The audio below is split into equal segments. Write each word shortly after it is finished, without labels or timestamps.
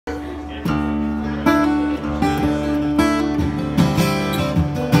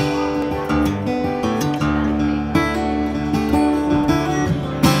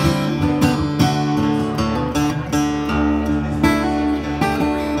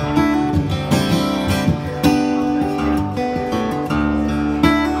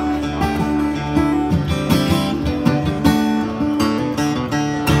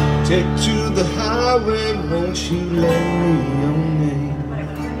won't you lend me your name?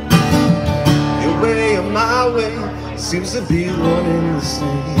 Your way or my way seems to be one and the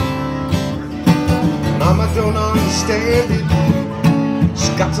same. Mama don't understand it. She's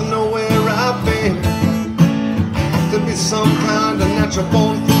got to know where I've been. I have to be some kind of natural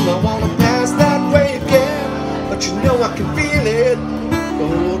born fool. I wanna pass that way again, but you know I can feel it.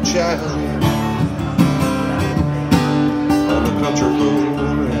 Oh, child, on the country road.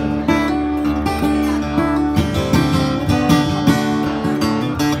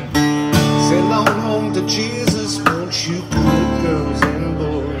 Sail on home to Jesus, won't you, good girls and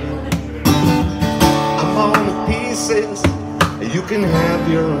boys? I'm on the pieces, you can have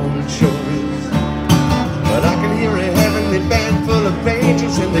your own choice. But I can hear a heavenly band full of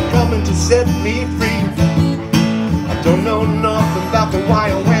angels, and they're coming to set me free. I don't know nothing about the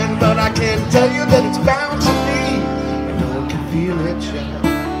why or when, but I can tell you that it's bound to be. I know I can feel it, child,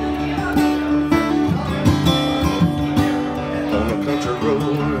 on the country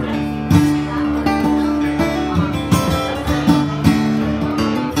road.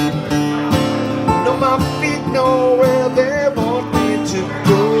 No, my feet know where they want me to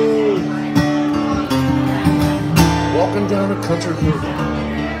go. Walking down a country road.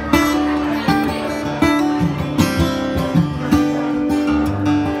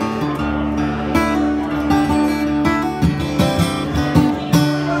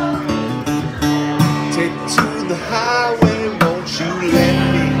 Take to the highway, won't you lend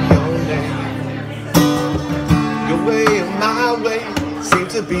me your name? Your way and my way seem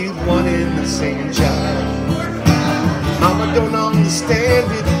to be one and the same, child. Mama don't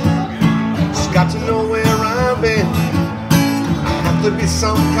understand it. She's got to know where I've been. I have to be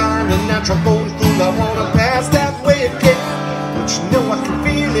some kind of natural born fool. I wanna pass that way again, but you know I can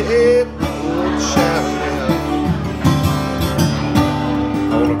feel it. Oh, child,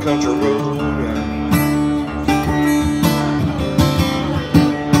 on a country road.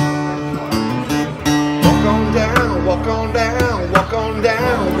 Walk on down, walk on down, walk on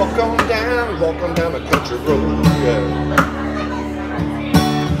down, walk on down, walk on down the country road. Yeah.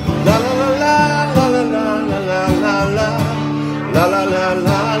 La la la la la la la la la la la la la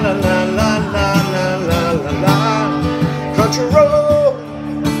la la la la la la la. Country road,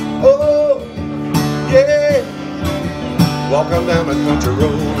 oh yeah. Walk on down the country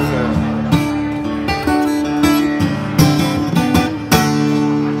road.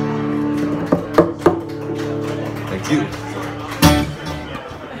 Thank you.